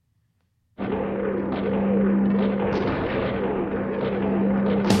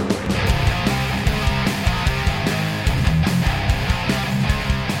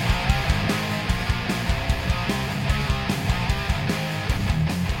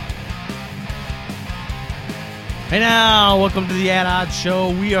Hey now, welcome to the At Odds Show.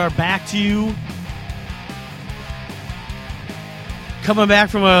 We are back to you. Coming back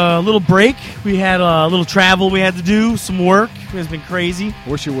from a little break. We had a little travel we had to do, some work. It has been crazy.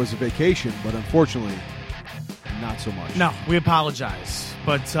 Wish it was a vacation, but unfortunately, not so much. No, we apologize.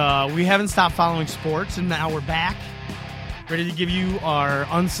 But we haven't stopped following sports, and now we're back. Ready to give you our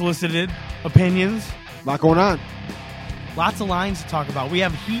unsolicited opinions. A lot going on. Lots of lines to talk about. We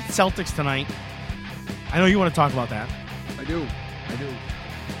have Heat Celtics tonight. I know you want to talk about that. I do.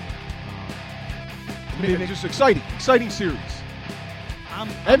 It's just exciting series.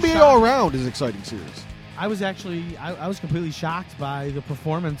 NBA shocked. all around is an exciting series. I was actually I was completely shocked by the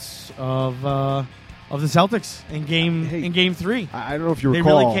performance of the Celtics in game 3. I don't know if you They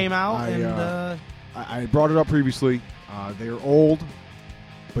recall. really came out I brought it up previously. They are old,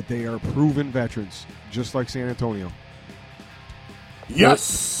 but they are proven veterans, just like San Antonio.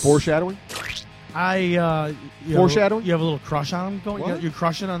 Yes. Foreshadowing? Foreshadowing? You have a little crush on them going? What? You're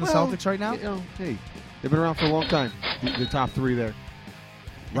crushing on the Celtics right now? Hey, they've been around for a long time. The top three there.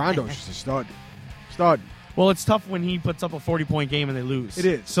 Rondo's just a stud. Well, it's tough when he puts up a 40-point game and they lose. It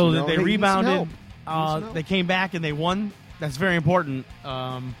is. So They need rebounded. some help. They came back and they won. That's very important.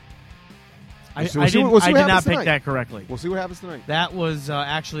 I did not pick that correctly. We'll see what happens tonight. That was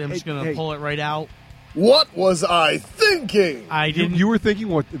actually, I'm just going to pull it right out. What was I thinking? I didn't. You were thinking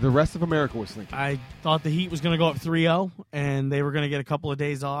what the rest of America was thinking. I thought the Heat was going to go up 3-0, and they were going to get a couple of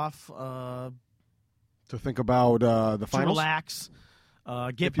days off to think about the finals. To relax,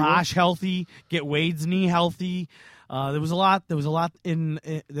 get Bosh healthy, get Wade's knee healthy. There was a lot in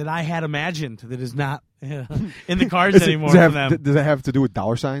that I had imagined that is not in the cards anymore for them. Does that have to do with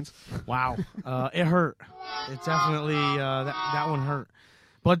dollar signs? Wow, it hurt. It definitely that one hurt.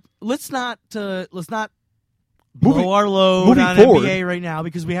 But let's not blow our load on forward. NBA right now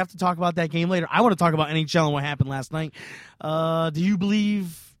because we have to talk about that game later. I want to talk about NHL and what happened last night. Did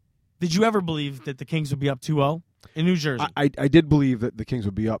you ever believe that the Kings would be up 2-0 in New Jersey? I did believe that the Kings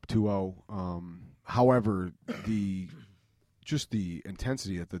would be up 2-0. However, the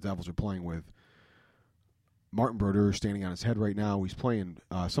intensity that the Devils are playing with. Martin Brodeur standing on his head right now. He's playing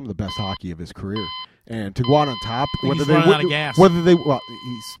some of the best hockey of his career. And to go out on top, he's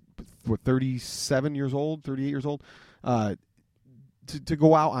 37 years old, 38 years old, to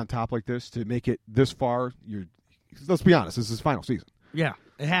go out on top like this, to make it this far, let's be honest, this is his final season. Yeah,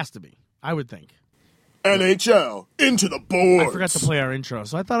 it has to be, I would think. NHL, into the boards. I forgot to play our intro,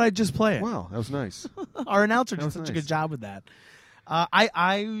 so I thought I'd just play it. Wow, that was nice. Our announcer did such a good job with that.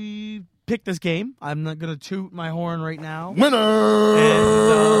 I picked this game. I'm not going to toot my horn right now. Winner!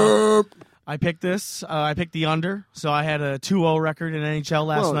 And I picked this. I picked the under, so I had a 2-0 record in NHL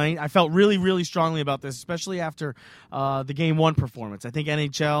last night. I felt really, really strongly about this, especially after the Game 1 performance. I think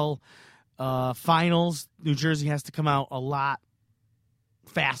NHL finals, New Jersey has to come out a lot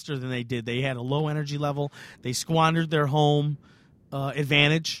faster than they did. They had a low energy level. They squandered their home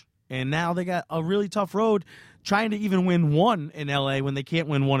advantage, and now they got a really tough road trying to even win one in L.A. when they can't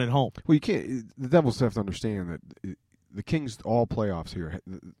win one at home. Well, you can't. The Devils have to understand that the Kings, all playoffs here,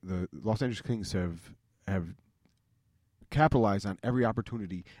 the Los Angeles Kings have capitalized on every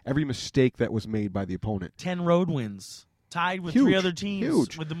opportunity, every mistake that was made by the opponent. 10 road wins, tied with Huge, 3 other teams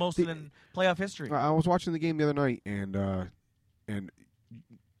huge. with the most in playoff history. I was watching the game the other night, and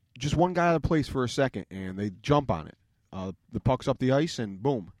just one guy out of place for a second, and they jump on it. The puck's up the ice, and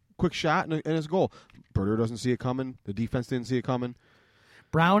boom, quick shot, and it's a goal. Brodeur doesn't see it coming. The defense didn't see it coming.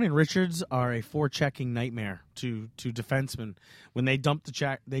 Brown and Richards are a forechecking nightmare to defensemen. When they dump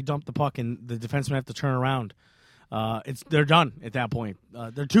the puck, and the defensemen have to turn around. They're done at that point.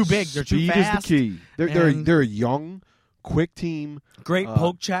 They're too big. They're too fast. Speed is the key. They're a young, quick team. Great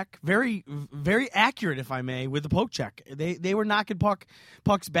poke check. Very, very accurate, if I may, with the poke check. They were knocking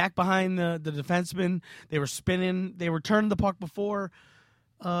pucks back behind the defenseman. They were spinning. They were turning the puck before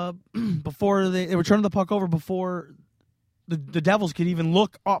they were turning the puck over before the Devils could even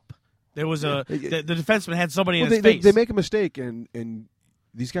look up. There was the defenseman had somebody in his face. They make a mistake, and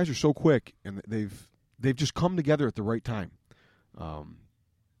these guys are so quick, and they've just come together at the right time.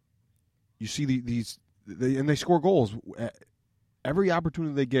 You see they score goals at every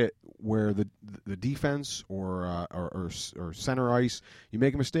opportunity they get where the defense or center ice, you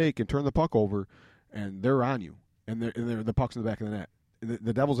make a mistake and turn the puck over, and they're on you, and the puck's in the back of the net.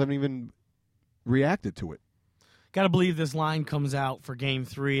 The Devils haven't even reacted to it. Got to believe this line comes out for Game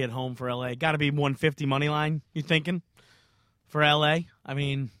 3 at home for L.A. Got to be 150 money line, you thinking, for L.A.? I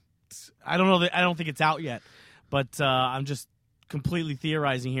mean, I don't know. I don't think it's out yet, but I'm just completely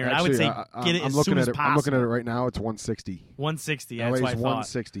theorizing here. Actually, I would say get it I'm as looking soon at as it. possible. I'm looking at it right now. It's 160. 160. LA's That's what I thought.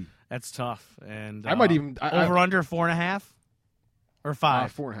 160. That's tough. And I might even over under 4.5 or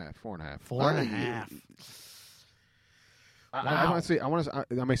 5. 4.5. 4.5. 4.5. I want to say.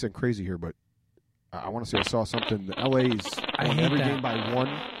 I may sound crazy here, but I want to say I saw something. The LA's won every game by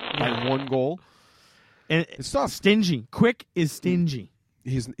one goal. And it's tough. Stingy. Quick is stingy.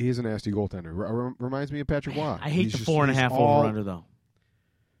 He's a nasty goaltender. Reminds me of Patrick Waugh. I hate the 4.5 over under though.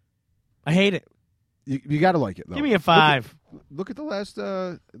 I hate it. You got to like it though. Give me a 5. Look at the last.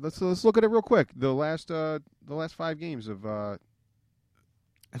 Let's look at it real quick. The last 5 games of. I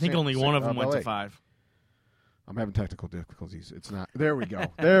think only one of them went LA. to 5. I'm having technical difficulties. It's not. There we go.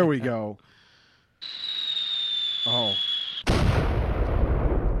 There we go. Oh.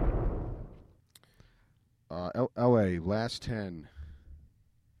 LA last 10.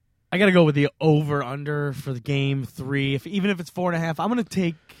 I got to go with the over-under for the game 3. Even if it's 4.5, I'm going to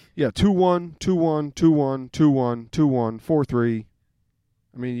take... Yeah, 2-1, 2-1, 2-1, 2-1, 2-1, 4-3.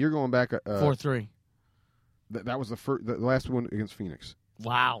 I mean, you're going back... 4-3. That was the last one against Phoenix.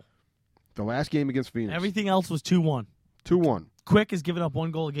 Wow. The last game against Phoenix. Everything else was 2-1. 2-1. Quick has given up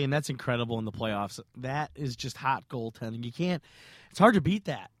 1 goal a game. That's incredible in the playoffs. That is just hot goaltending. You can't... It's hard to beat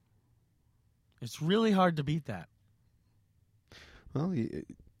that. It's really hard to beat that. Well,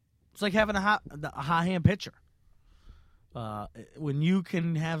 it's like having a hot hand pitcher. When you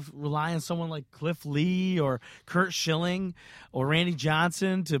can rely on someone like Cliff Lee or Kurt Schilling or Randy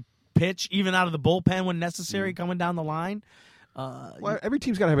Johnson to pitch even out of the bullpen when necessary, coming down the line. Well, every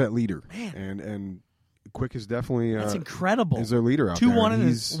team's got to have that leader, man. And Quick is definitely that's incredible. Is their leader out 2-1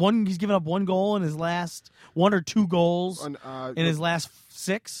 there? He's given up 1 goal in his last 1 or 2 goals in his last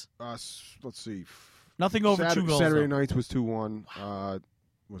 6. Let's see. Nothing over 2 goals. Saturday nights was 2-1.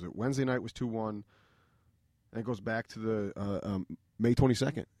 Was it Wednesday night was 2-1? And it goes back to the May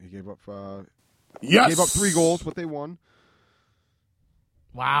 22nd. He gave up. Yes. Gave up 3 goals, but they won.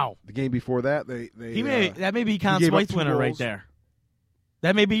 Wow. The game before that, that may be Conn Smythe winner right there.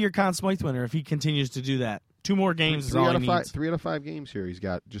 That may be your Conn Smythe winner if he continues to do that. 2 more games is all he needs. 3 out of 5 games here. He's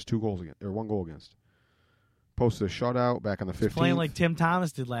got just 2 goals against, or 1 goal against. Posted a shutout back on the 15th. He's playing like Tim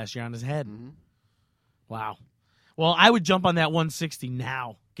Thomas did last year on his head. Mm-hmm. Wow. Well, I would jump on that 160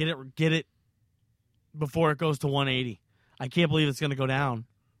 now. Get it before it goes to 180. I can't believe it's going to go down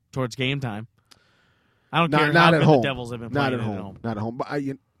towards game time. I don't care how good the Devils have been playing at home. Not at home. But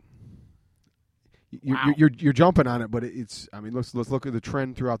you're jumping on it, but it's. I mean, let's look at the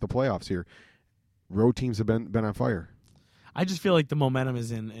trend throughout the playoffs here. Road teams have been on fire. I just feel like the momentum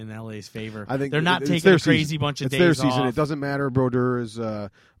is in LA's favor. I think they're not taking a crazy bunch of days off. It's their season. It doesn't matter. Brodeur has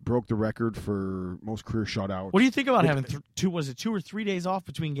broke the record for most career shutouts. What do you think about having 2 or 3 days off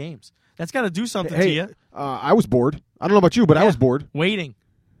between games? That's got to do something to you. I was bored. I don't know about you, but I was bored. Waiting.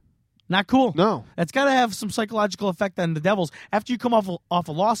 Not cool. No. That's got to have some psychological effect on the Devils. After you come off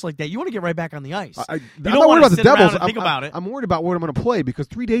a loss like that, you want to get right back on the ice. I'm not worried about the Devils. Think about it. I'm worried about what I'm going to play because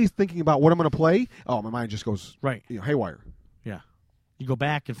 3 days thinking about what I'm going to play, my mind just goes haywire. Yeah. You go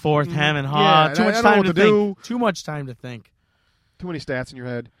back and forth, hem and haw. Too much time to think. Too much time to think. Too many stats in your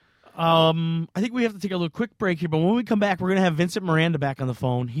head. I think we have to take a little quick break here, but when we come back, we're going to have Vincent Miranda back on the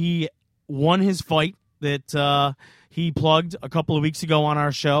phone. He won his fight that he plugged a couple of weeks ago on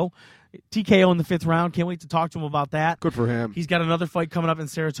our show. TKO in the 5th round. Can't wait to talk to him about that. Good for him. He's got another fight coming up in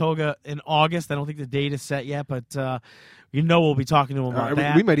Saratoga in August. I don't think the date is set yet, but we'll be talking to him about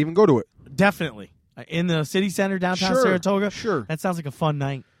that. We might even go to it. Definitely. In the city center downtown Saratoga. Sure. That sounds like a fun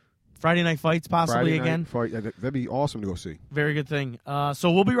night. Friday night fights possibly again. Fight. That'd be awesome to go see. Very good thing.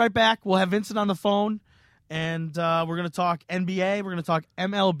 So we'll be right back. We'll have Vincent on the phone, and we're going to talk NBA. We're going to talk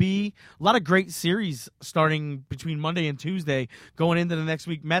MLB. A lot of great series starting between Monday and Tuesday going into the next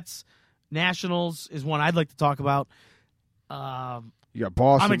week. Mets Nationals is one I'd like to talk about. You got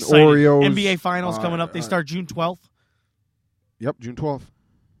Boston, I'm excited. Orioles. NBA Finals coming up. They start June 12th. Yep, June 12th.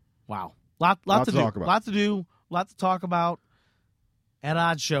 Wow. Lot to do. Talk about. Lot to do. Lot to talk about. At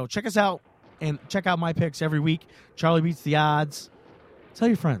Odds Show. Check us out and check out my picks every week. Charlie Beats the Odds. Tell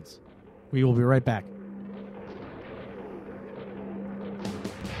your friends. We will be right back.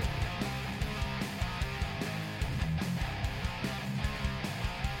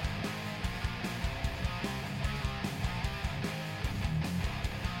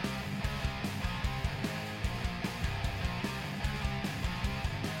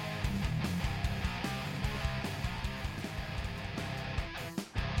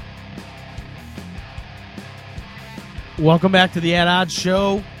 Welcome back to the At Odds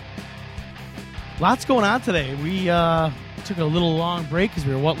Show. Lots going on today. We took a little long break because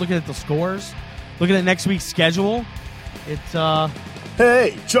we were looking at the scores, looking at next week's schedule. It's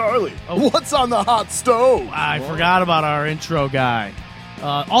Hey, Charlie, what's on the hot stove? I forgot about our intro guy.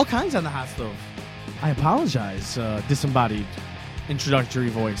 All kinds on the hot stove. I apologize, disembodied introductory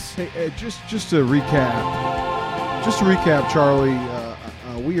voice. Hey, just to recap,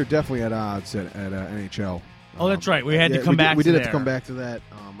 Charlie, we are definitely at odds at NHL. Oh, that's right. We had to come back. We did have there. to come back to that.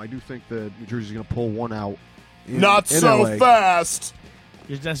 I do think that New Jersey's going to pull one out. Not so LA. fast.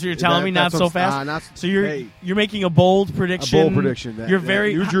 That's what you're telling me. Not so fast. So hey, you're making a bold prediction. a bold prediction. You're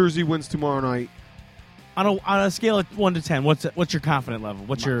very New Jersey wins tomorrow night. On a scale of 1 to 10. What's your confident level?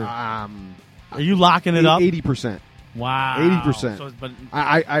 What's your? Are you locking it up? 80%. Wow. 80%. So, but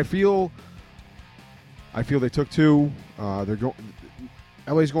I feel they took two. They're going.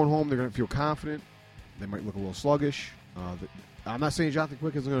 LA's going home. They're going to feel confident. They might look a little sluggish. I'm not saying Jonathan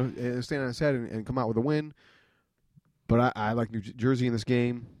Quick is going to stand on his head and come out with a win, but I like New Jersey in this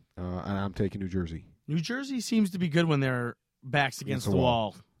game, and I'm taking New Jersey. New Jersey seems to be good when their backs against the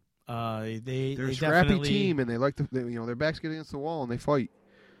wall. They're a scrappy team, and they like their backs get against the wall and they fight.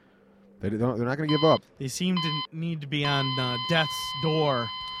 They're not going to give up. They seem to need to be on death's door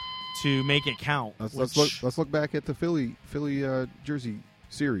to make it count. Let's look back at the Philly Jersey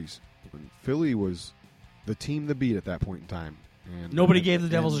series. When Philly was the team to beat at that point in time. And nobody gave the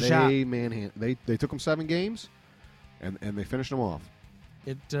Devils a shot. They took them 7 games, and they finished them off.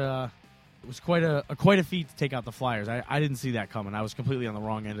 It was quite a feat to take out the Flyers. I didn't see that coming. I was completely on the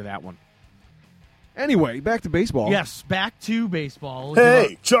wrong end of that one. Anyway, back to baseball. Yes, back to baseball.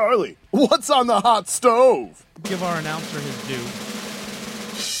 Hey, Charlie, what's on the hot stove? Give our announcer his due.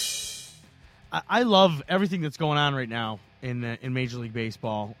 I love everything that's going on right now in Major League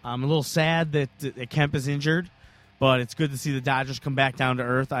Baseball. I'm a little sad that Kemp is injured, but it's good to see the Dodgers come back down to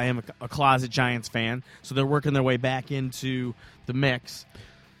earth. I am a closet Giants fan, so they're working their way back into the mix.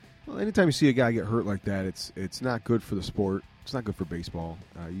 Well, anytime you see a guy get hurt like that, it's not good for the sport. It's not good for baseball.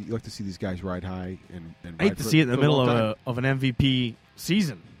 You like to see these guys ride high and I hate to see it in the middle of an MVP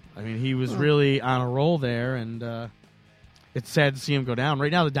season. I mean, he was really on a roll there, and it's sad to see him go down.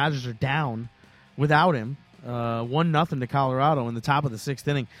 Right now, the Dodgers are down without him, 1-0 to Colorado in the top of the 6th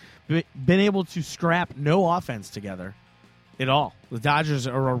inning. Been able to scrap no offense together at all. The Dodgers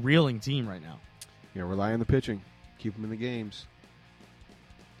are a reeling team right now. Yeah, rely on the pitching. Keep them in the games.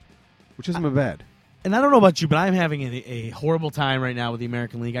 Which isn't bad. And I don't know about you, but I'm having a horrible time right now with the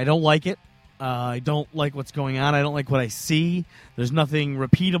American League. I don't like it. I don't like what's going on. I don't like what I see. There's nothing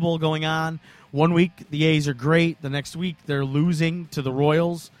repeatable going on. One week, the A's are great. The next week, they're losing to the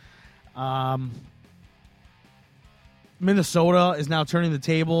Royals. Minnesota is now turning the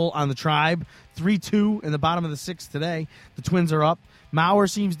table on the Tribe. 3-2 in the bottom of the 6th today. The Twins are up. Mauer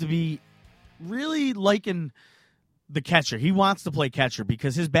seems to be really liking the catcher. He wants to play catcher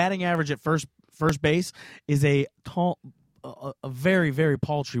because his batting average at first base is a very, very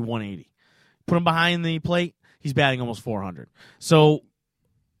paltry 180. Put him behind the plate, he's batting almost 400. So,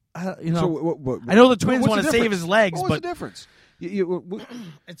 So I know the Twins want to save his legs, what's but the difference?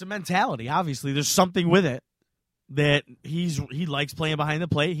 It's a mentality. Obviously, there's something with it that he likes playing behind the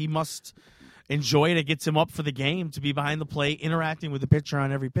plate. He must enjoy it. It gets him up for the game to be behind the plate, interacting with the pitcher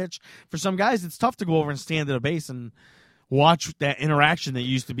on every pitch. For some guys, it's tough to go over and stand at a base and watch that interaction that you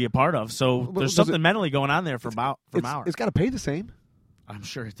used to be a part of. So there's something mentally going on there for Mauer. It's got to pay the same. I'm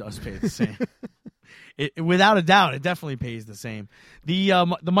sure it does pay the same. Without a doubt, it definitely pays the same.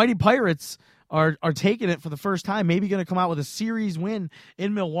 The Mighty Pirates are taking it for the first time. Maybe going to come out with a series win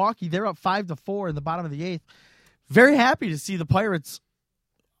in Milwaukee. They're up 5-4 in the bottom of the 8th. Very happy to see the Pirates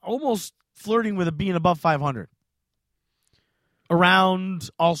almost flirting with being above 500 around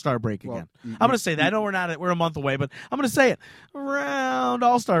All-Star break again. I'm going to say that. I know we're a month away, but I'm going to say it. Around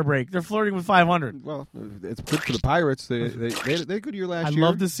All-Star break, they're flirting with 500. Well, it's good for the Pirates. They had a good year last year. I'd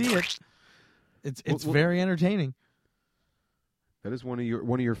love to see it. It's very entertaining. That is one of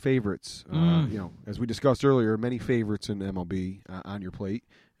your favorites. As we discussed earlier, many favorites in MLB on your plate.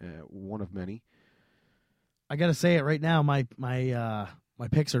 One of many. I got to say it right now. My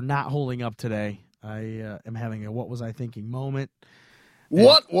picks are not holding up today. I am having a what was I thinking moment.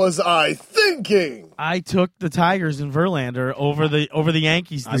 What was I thinking? I took the Tigers in Verlander over the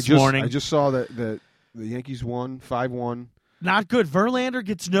Yankees this morning. I just saw that the Yankees won 5-1. Not good. Verlander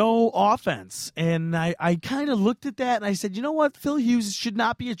gets no offense. And I kind of looked at that and I said, you know what? Phil Hughes should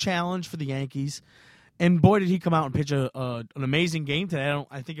not be a challenge for the Yankees. And boy, did he come out and pitch an amazing game today.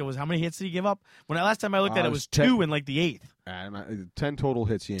 I think it was, how many hits did he give up? Last time I looked at it, was 2 in like the 8th. 10 total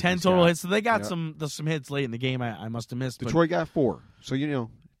hits. Yankees 10 total hits. So they got some hits late in the game I must have missed. Detroit got 4. So,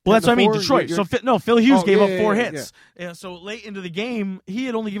 Well, that's what I mean. Detroit. Phil Hughes gave up 4 yeah, hits. Yeah, so late into the game, he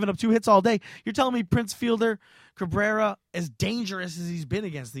had only given up 2 hits all day. You're telling me Prince Fielder Cabrera, as dangerous as he's been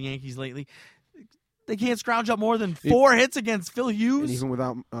against the Yankees lately, they can't scrounge up more than 4 hits against Phil Hughes? And even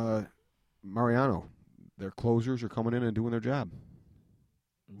without Mariano, their closers are coming in and doing their job.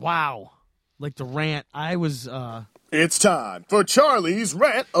 Wow. Like the rant. I was... It's time for Charlie's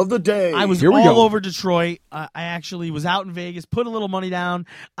Rant of the Day. I was all over Detroit. I actually was out in Vegas, put a little money down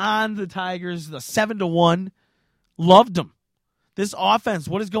on the Tigers, the 7-1. Loved them. This offense,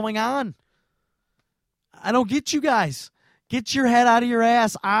 what is going on? I don't get you guys. Get your head out of your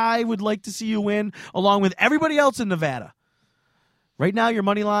ass. I would like to see you win along with everybody else in Nevada. Right now, your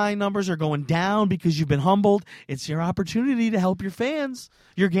money line numbers are going down because you've been humbled. It's your opportunity to help your fans.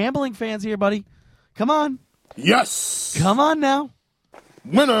 Your gambling fans here, buddy. Come on. Yes. Come on now.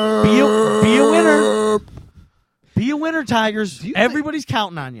 Winner. Be a winner. Be a winner, Tigers. Everybody's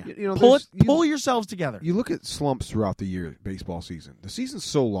counting on you. Pull yourselves together. You look at slumps throughout the year, baseball season. The season's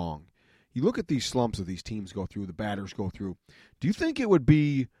so long. You look at these slumps that these teams go through, the batters go through. Do you think it would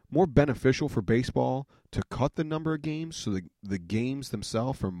be more beneficial for baseball to cut the number of games so the games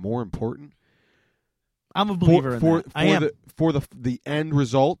themselves are more important? I'm a believer in that. I am. For the end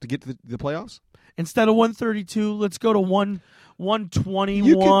result to get to the playoffs? Instead of 132, let's go to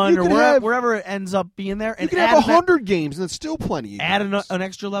 121 or wherever it ends up being there. And you can have 100 games, and it's still plenty. Add an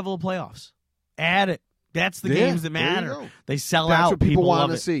extra level of playoffs. Add it. That's the games that matter. They sell out. That's what people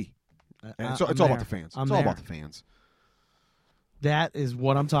want to see. So it's all about the fans. It's all about the fans. That is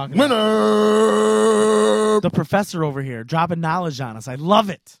what I'm talking about. Winner! The professor over here dropping knowledge on us. I love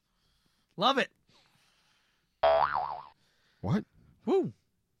it. Love it. What? Woo.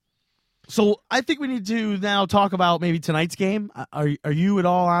 So I think we need to now talk about maybe tonight's game. Are you at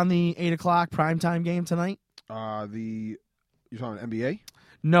all on the 8 o'clock primetime game tonight? You're talking NBA?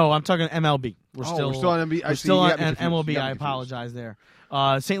 No, I'm talking MLB. We're still on MLB. We're still on MLB. I apologize there.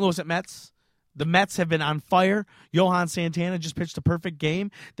 St. Louis at Mets. The Mets have been on fire. Johan Santana just pitched a perfect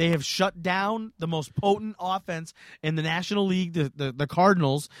game. They have shut down the most potent offense in the National League, the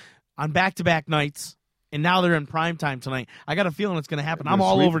Cardinals, on back-to-back nights. And now they're in primetime tonight. I got a feeling it's going to happen. I'm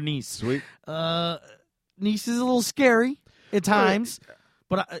all over Nice. Sweet. Nice is a little scary at times,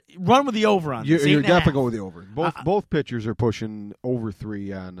 but run with the over on this. You're definitely going with the over. Both pitchers are pushing over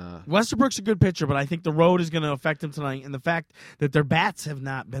 3 on. Westerberg's a good pitcher, but I think the road is going to affect him tonight, and the fact that their bats have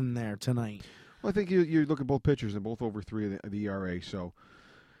not been there tonight. Well, I think you look at both pitchers and both over 3 of the ERA. So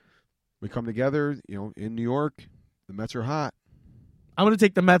we come together. In New York, the Mets are hot. I'm going to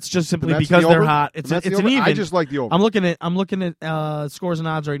take the Mets just simply because they're hot. It's an even. I just like the over. I'm looking at scores and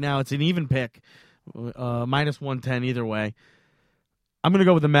odds right now. It's an even pick, -110 either way. I'm going to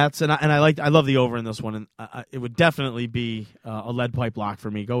go with the Mets, and I love the over in this one, and it would definitely be a lead pipe lock for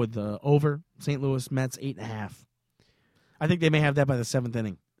me. Go with the over. St. Louis Mets 8.5. I think they may have that by the 7th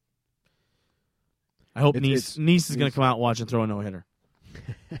inning. I hope Nice is going to come out and watch and throw a no-hitter.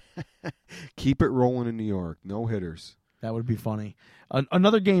 Keep it rolling in New York. No hitters. That would be funny.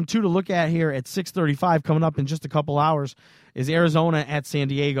 Another game, too, to look at here at 6:35 coming up in just a couple hours is Arizona at San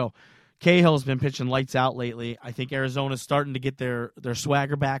Diego. Cahill's been pitching lights out lately. I think Arizona's starting to get their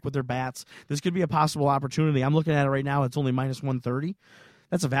swagger back with their bats. This could be a possible opportunity. I'm looking at it right now. It's only -130.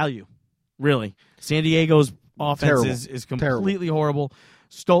 That's a value, really. San Diego's offense is completely horrible.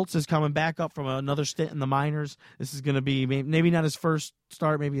 Stoltz is coming back up from another stint in the minors. This is going to be maybe not his first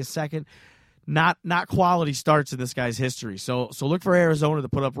start, maybe his second. Not quality starts in this guy's history. So look for Arizona to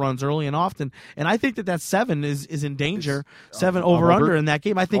put up runs early and often. And I think that 7 is in danger. 7 over-under in that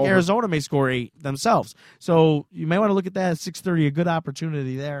game. I think Arizona may score 8 themselves. So you may want to look at that at 6:30. A good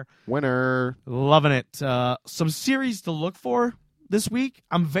opportunity there. Winner. Loving it. Some series to look for this week.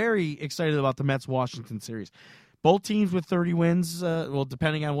 I'm very excited about the Mets-Washington series. Both teams with 30 wins.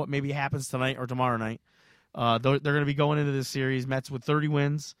 Depending on what maybe happens tonight or tomorrow night. They're going to be going into this series. Mets with 30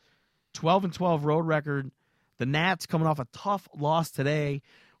 wins. 12-12 road record. The Nats coming off a tough loss today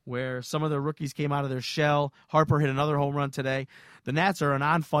where some of their rookies came out of their shell. Harper hit another home run today. The Nats are an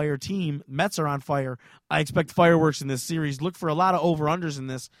on-fire team. Mets are on fire. I expect fireworks in this series. Look for a lot of over-unders in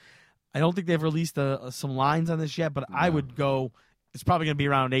this. I don't think they've released some lines on this yet, but I would go, it's probably going to be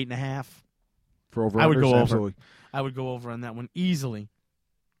around 8.5. For over-unders? I would go absolutely. over. I would go over on that one easily.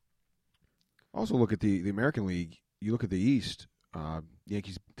 Also look at the American League. You look at the East.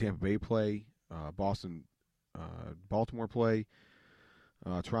 Yankees, Tampa Bay play, Boston, Baltimore play.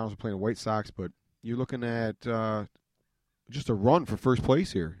 Toronto's playing the White Sox, but you're looking at just a run for first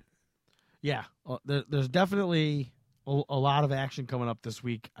place here. Yeah, there's definitely a lot of action coming up this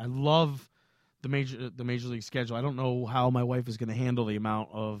week. I love the major league schedule. I don't know how my wife is going to handle the amount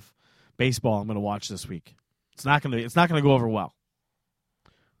of baseball I'm going to watch this week. It's not going to go over well.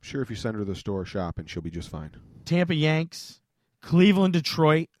 I'm sure if you send her to the store shopping, she'll be just fine. Tampa Yanks, Cleveland,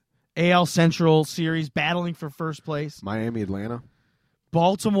 Detroit, AL Central Series battling for first place. Miami, Atlanta.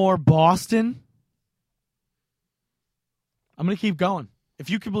 Baltimore, Boston. I'm going to keep going. If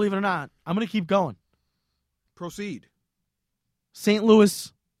you can believe it or not, I'm going to keep going. Proceed. St.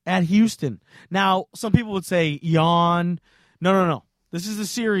 Louis at Houston. Now, some people would say, yawn. No. This is a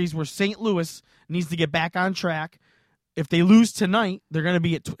series where St. Louis needs to get back on track. If they lose tonight, they're going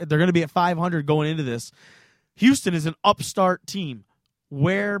to be at 500 going into this. Houston is an upstart team.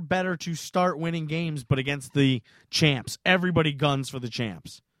 Where better to start winning games but against the champs? Everybody guns for the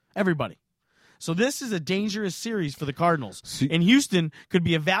champs. Everybody. So this is a dangerous series for the Cardinals. And Houston could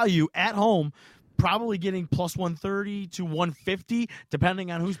be a value at home, probably getting plus 130 to 150,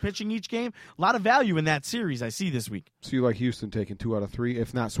 depending on who's pitching each game. A lot of value in that series I see this week. So you like Houston taking 2 out of 3,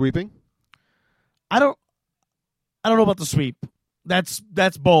 if not sweeping? I don't know about the sweep. That's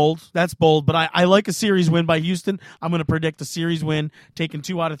bold. That's bold. But I like a series win by Houston. I'm going to predict a series win, taking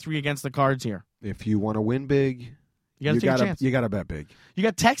 2 out of 3 against the Cards here. If you want to win big, you got a chance. You got to bet big. You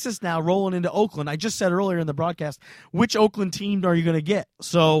got Texas now rolling into Oakland. I just said earlier in the broadcast, which Oakland team are you going to get?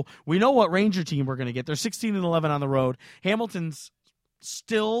 So we know what Ranger team we're going to get. They're 16-11 on the road. Hamilton's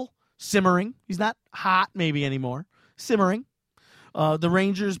still simmering. He's not hot maybe anymore. Simmering. The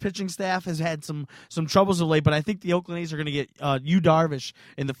Rangers pitching staff has had some troubles of late, but I think the Oakland A's are going to get Yu Darvish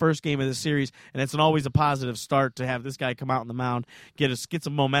in the first game of the series, and it's always a positive start to have this guy come out on the mound, get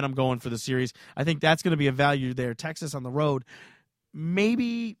some momentum going for the series. I think that's going to be a value there. Texas on the road,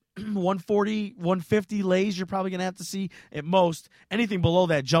 maybe 140, 150 lays you're probably going to have to see at most. Anything below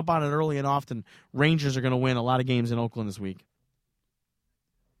that, jump on it early and often. Rangers are going to win a lot of games in Oakland this week.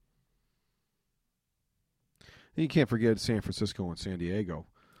 You can't forget San Francisco and San Diego.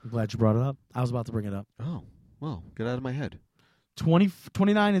 I'm glad you brought it up. I was about to bring it up. Oh, well, get out of my head.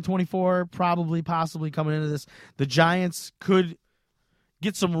 29 and 24, possibly coming into this. The Giants could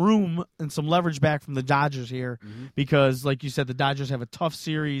get some room and some leverage back from the Dodgers here because, like you said, the Dodgers have a tough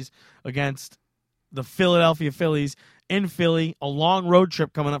series against the Philadelphia Phillies in Philly, a long road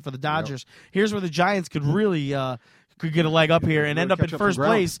trip coming up for the Dodgers. Yep. Here's where the Giants could really could get a leg up here and end up in first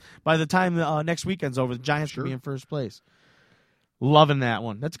place by the time next weekend's over. The Giants could be in first place. Loving that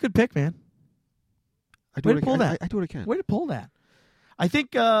one. That's a good pick, man. Way to pull that. I do what I can. Way to pull that. I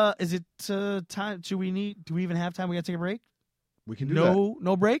think, is it time? Do we even have time? We got to take a break? We can do that.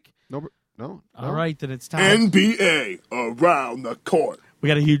 No break? No. All right, then it's time. NBA around the court. We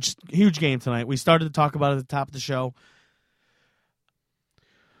got a huge game tonight. We started to talk about it at the top of the show.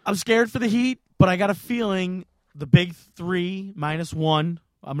 I'm scared for the Heat, but I got a feeling the big 3 minus 1.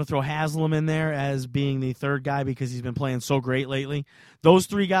 I'm going to throw Haslam in there as being the third guy because he's been playing so great lately. Those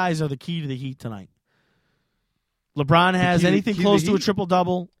 3 guys are the key to the Heat tonight. LeBron has anything close to a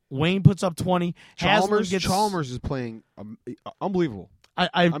triple-double. Wayne puts up 20. Chalmers is playing unbelievable.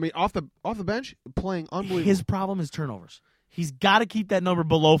 I mean, off the bench, playing unbelievable. His problem is turnovers. He's got to keep that number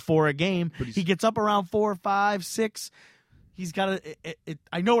below 4 a game. He gets up around 4, 5, 6. He's got to.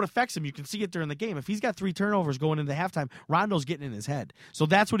 I know it affects him. You can see it during the game. If he's got 3 turnovers going into halftime, Rondo's getting in his head. So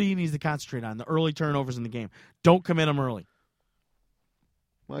that's what he needs to concentrate on: the early turnovers in the game. Don't commit them early.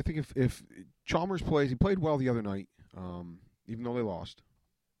 Well, I think if Chalmers plays, he played well the other night, even though they lost.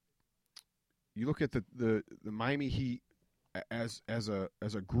 You look at the Miami Heat as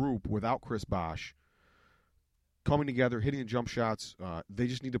a group without Chris Bosh coming together, hitting the jump shots. They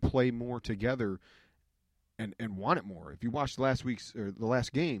just need to play more together. And want it more. If you watched the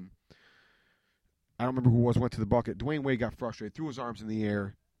last game, I don't remember who went to the bucket. Dwayne Wade got frustrated, threw his arms in the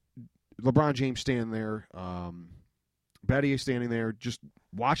air. LeBron James standing there, Battier standing there, just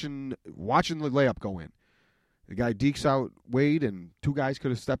watching the layup go in. The guy dekes out Wade, and 2 guys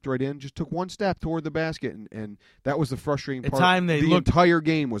could have stepped right in. Just took 1 step toward the basket, and that was the frustrating part. The entire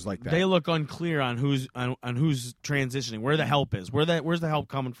game was like that. They look unclear on who's transitioning, where the help is, where's the help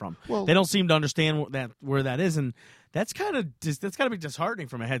coming from. Well, they don't seem to understand where that is, and that's got to be disheartening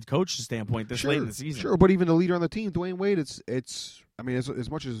from a head coach's standpoint late in the season. Sure, but even the leader on the team, Dwayne Wade, it's I mean, as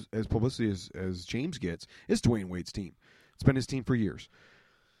much as publicity as James gets, it's Dwayne Wade's team. It's been his team for years.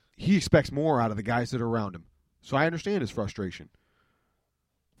 He expects more out of the guys that are around him. So I understand his frustration.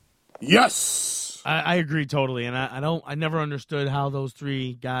 Yes, I agree totally, and I never understood how those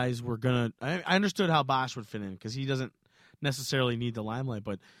 3 guys were gonna. I understood how Bosh would fit in because he doesn't necessarily need the limelight,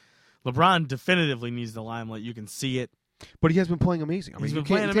 but LeBron definitively needs the limelight. You can see it. But he has been playing amazing. I mean, He's been you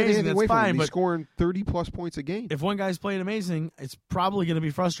can't playing take amazing, anything that's away from fine, him. He's but scoring 30-plus points a game. if one guy's playing amazing, it's probably going to be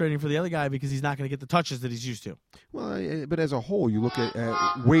frustrating for the other guy because he's not going to get the touches that he's used to. Well, but as a whole, you look at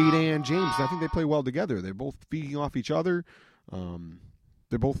Wade and James. I think they play well together. They're both feeding off each other.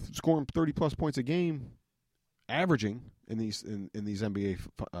 They're both scoring 30-plus points a game, averaging in these NBA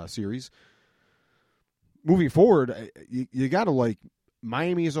series. Moving forward, you got to like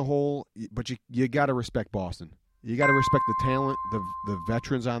Miami as a whole, but you got to respect Boston. You got to respect the talent, the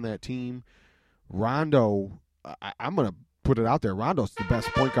veterans on that team. Rondo, I'm going to put it out there. Rondo's the best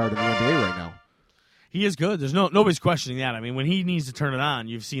point guard in the NBA right now. He is good. There's nobody's questioning that. I mean, when he needs to turn it on,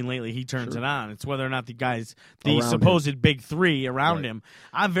 you've seen lately he turns it on. It's whether or not the Around supposed big three around Right. him.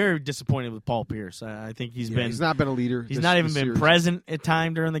 I'm very disappointed with Paul Pierce. I think he's not been a leader. He's not even been present at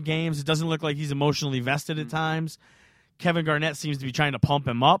time during the games. It doesn't look like he's emotionally vested at times. Kevin Garnett seems to be trying to pump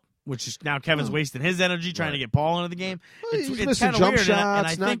him up, which is now Kevin's wasting his energy trying to get Paul into the game. Well, he's It's missing kind of jump weird, shots, and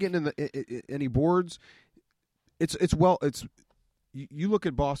I not think getting any boards. You look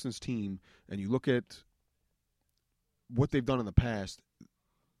at Boston's team and you look at what they've done in the past.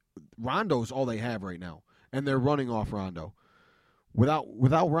 Rondo's all they have right now, and they're running off Rondo. Without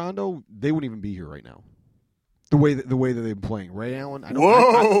Rondo, they wouldn't even be here right now. The way that they've been playing, Ray Allen.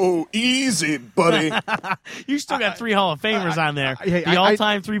 Whoa, easy, buddy. you still got three Hall of Famers on there. Hey, the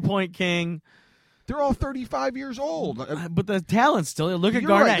all-time three-point king. They're all 35 years old. But the talent still. Look at You're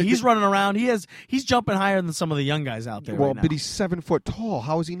Garnett. right. He's running around. He's jumping higher than some of the young guys out there. Well, right now. but he's 7 foot tall.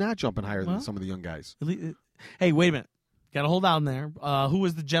 How is he not jumping higher than some of the young guys? Hey, wait a minute. Got to hold on there. Who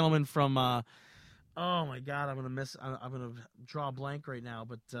was the gentleman from? Oh my God, I'm gonna draw a blank right now.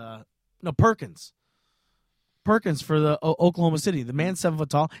 But no, Perkins. Perkins for the Oklahoma City. The man's 7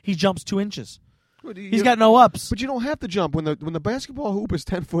 foot tall. He jumps 2 inches. He's got no ups. But you don't have to jump when the basketball hoop is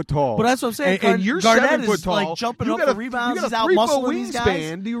 10 foot tall. But that's what I'm saying. And you're Garnett 7 foot is tall. like jumping you up got the a, rebounds. You He's got out a 3 foot muscling these guys.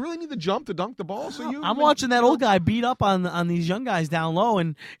 wingspan. Do you really need to jump to dunk the ball? I'm watching that old guy beat up on these young guys down low,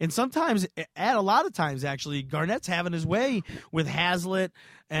 and sometimes, at a lot of times actually, Garnett's having his way with Hazlitt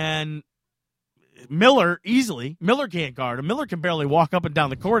and Miller easily. Miller can't guard him. Miller can barely walk up and down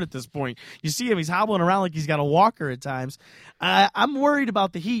the court at this point. You see him; he's hobbling around like he's got a walker at times. I'm worried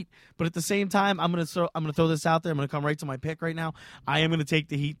about the Heat, but at the same time, I'm gonna throw this out there. I'm gonna come right to my pick right now. I am gonna take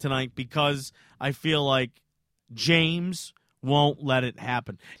the Heat tonight because I feel like James won't let it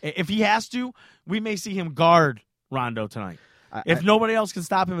happen. If he has to, we may see him guard Rondo tonight. If nobody else can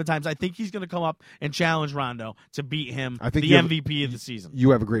stop him at times, I think he's going to come up and challenge Rondo to beat him, the MVP of the season. You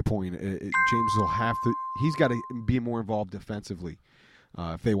have a great point. James will have to. He's got to be more involved defensively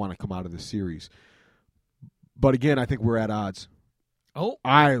if they want to come out of the series. But again, I think we're at odds. Oh,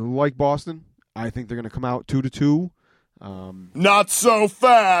 I like Boston. I think they're going to come out 2-2. Not so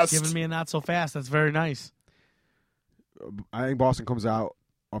fast. Giving me a not so fast. That's very nice. I think Boston comes out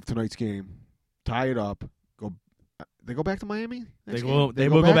of tonight's game, tie it up. They go back to Miami. They will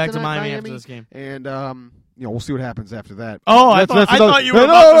go back to Miami after this game, and we'll see what happens after that. Oh, I thought you were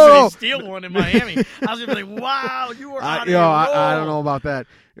about to say steal one in Miami. I was going to be like, wow, you were out of your role. I don't know about that.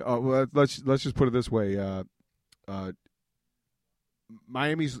 Well, let's just put it this way.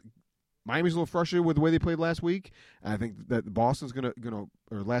 Miami's a little frustrated with the way they played last week. And I think that Boston's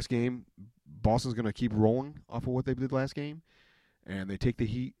last game, Boston's gonna keep rolling off of what they did last game, and they take the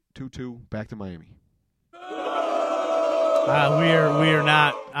Heat 2-2 back to Miami. We are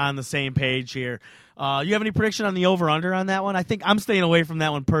not on the same page here. You have any prediction on the over/under on that one? I think I'm staying away from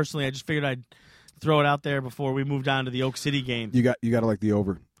that one personally. I just figured I'd throw it out there before we moved on to the Oak City game. You got to like the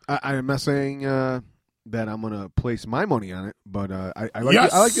over. I am not saying that I'm going to place my money on it, but I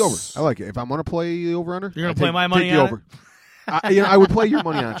like the over. I like it. If I'm going to play the over/under, you're going to play my money on over. I would play your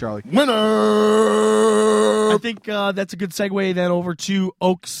money on it, Charlie. Winner! I think that's a good segue then over to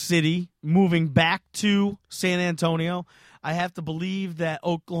Oak City, moving back to San Antonio. I have to believe that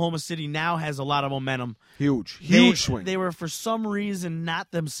Oklahoma City now has a lot of momentum. Huge swing. They were, for some reason,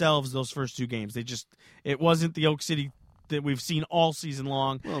 not themselves those first 2 games. It wasn't the Oak City that we've seen all season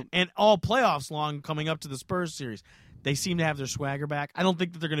long and all playoffs long coming up to the Spurs series. They seem to have their swagger back. I don't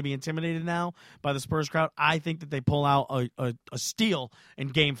think that they're going to be intimidated now by the Spurs crowd. I think that they pull out a steal in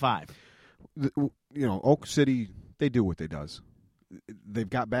Game 5. Oak City, they do what they does. They've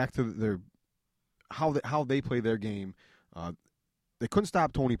got back to their how they play their game. They couldn't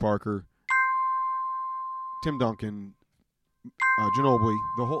stop Tony Parker, Tim Duncan, Ginobili.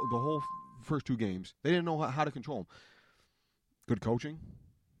 The whole first 2 games, they didn't know how to control them. Good coaching,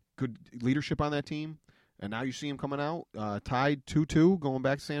 good leadership on that team, and now you see them coming out tied 2-2, going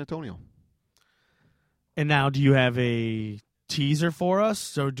back to San Antonio. And now, do you have a teaser for us?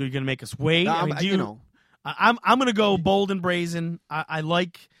 So, are you going to make us wait? I'm going to go bold and brazen. I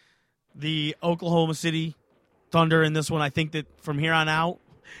like the Oklahoma City Thunder in this one. I think that from here on out,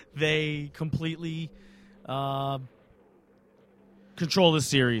 they completely control the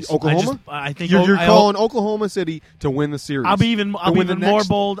series. Oklahoma? I think you're calling Oklahoma City to win the series. I'll be even more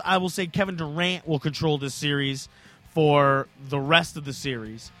bold. I will say Kevin Durant will control this series for the rest of the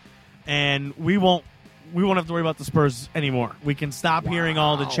series, and we won't have to worry about the Spurs anymore. We can stop hearing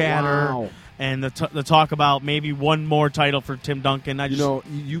all the chatter and the talk about maybe one more title for Tim Duncan.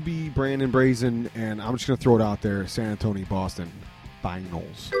 You be Brandon Brazen, and I'm just going to throw it out there: San Antonio, Boston,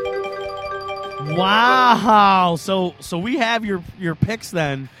 finals. Wow! So we have your picks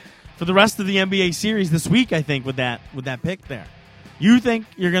then for the rest of the NBA series this week. I think with that pick there, you think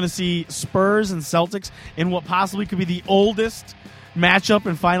you're going to see Spurs and Celtics in what possibly could be the oldest matchup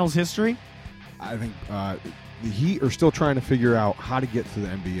in finals history. I think the Heat are still trying to figure out how to get to the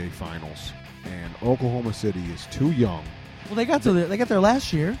NBA finals, and Oklahoma City is too young. Well, they got there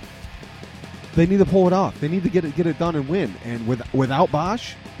last year. They need to pull it off. They need to get it done and win. And without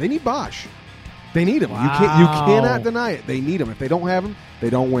Bosh, they need Bosh. They need him. Wow. You cannot deny it. They need him. If they don't have him, they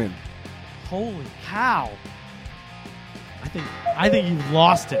don't win. Holy cow! I think you've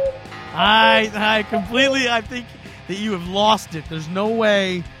lost it. I think that you have lost it. There's no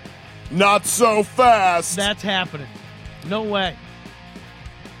way. Not so fast. That's happening. No way.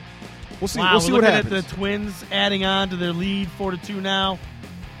 We'll see. Wow, We'll see we're what looking happens. at the Twins adding on to their lead 4-2 now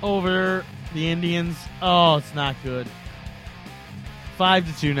over the Indians. Oh, it's not good.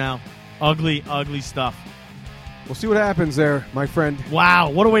 5-2 now. Ugly, ugly stuff. We'll see what happens there, my friend. Wow,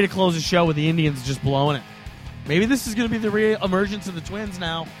 what a way to close the show with the Indians just blowing it. Maybe this is going to be the re-emergence of the Twins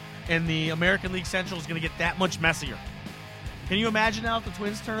now, and the American League Central is going to get that much messier. Can you imagine now if the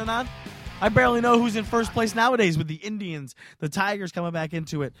Twins turn it on? I barely know who's in first place nowadays with the Indians, the Tigers coming back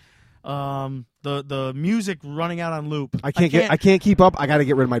into it, the music running out on loop. I can't keep up. I got to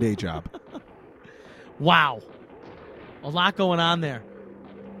get rid of my day job. Wow, a lot going on there.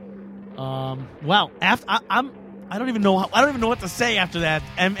 Well, after I don't even know what to say after that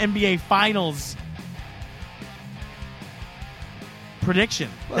NBA Finals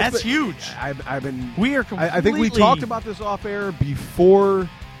prediction. That's huge. I've been. We are completely. I think we talked about this off air before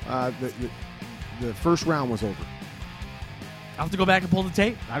the first round was over. I'll have to go back and pull the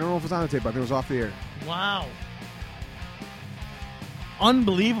tape. I don't know if it's on the tape, but I think it was off the air. Wow.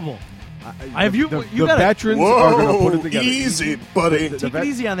 Unbelievable. The veterans are going to put it together. Easy, buddy. Take it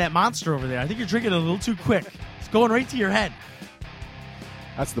easy on that monster over there. I think you're drinking it a little too quick. It's going right to your head.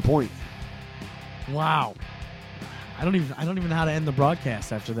 That's the point. Wow. I don't even know how to end the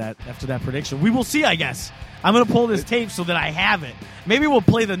broadcast after that prediction. We will see, I guess. I'm going to pull this tape so that I have it. Maybe we'll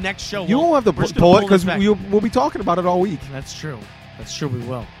play the next show. You won't have to pull it because we'll be talking about it all week. That's true. We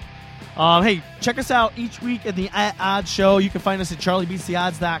will. Hey, check us out each week at the At Odds Show. You can find us at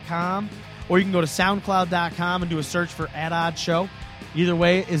charliebeatstheodds.com, or you can go to soundcloud.com and do a search for At Odds Show. Either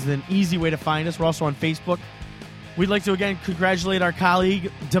way is an easy way to find us. We're also on Facebook. We'd like to, again, congratulate our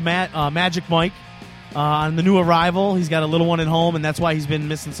colleague, Magic Mike, on the new arrival. He's got a little one at home, and that's why he's been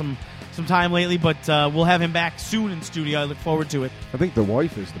missing some time lately, but we'll have him back soon in studio. I look forward to it. I think the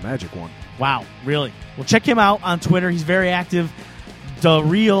wife is the magic one. Wow, really? Well, check him out on Twitter. He's very active. The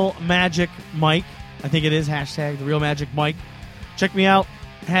Real Magic Mike. I think it is hashtag The Real Magic Mike. Check me out.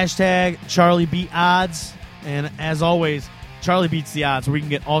 Hashtag Charlie Beat Odds. And as always, Charlie Beats the Odds, where we can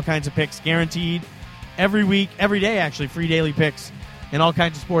get all kinds of picks guaranteed every week, every day actually, free daily picks in all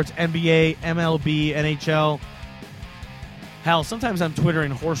kinds of sports, NBA, MLB, NHL. Hell, sometimes I'm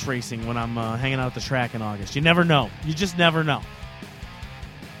twittering horse racing when I'm hanging out at the track in August. You never know. You just never know.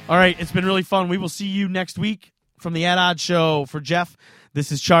 All right, it's been really fun. We will see you next week from the At Odds Show. For Jeff,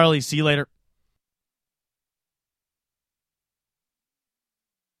 this is Charlie. See you later.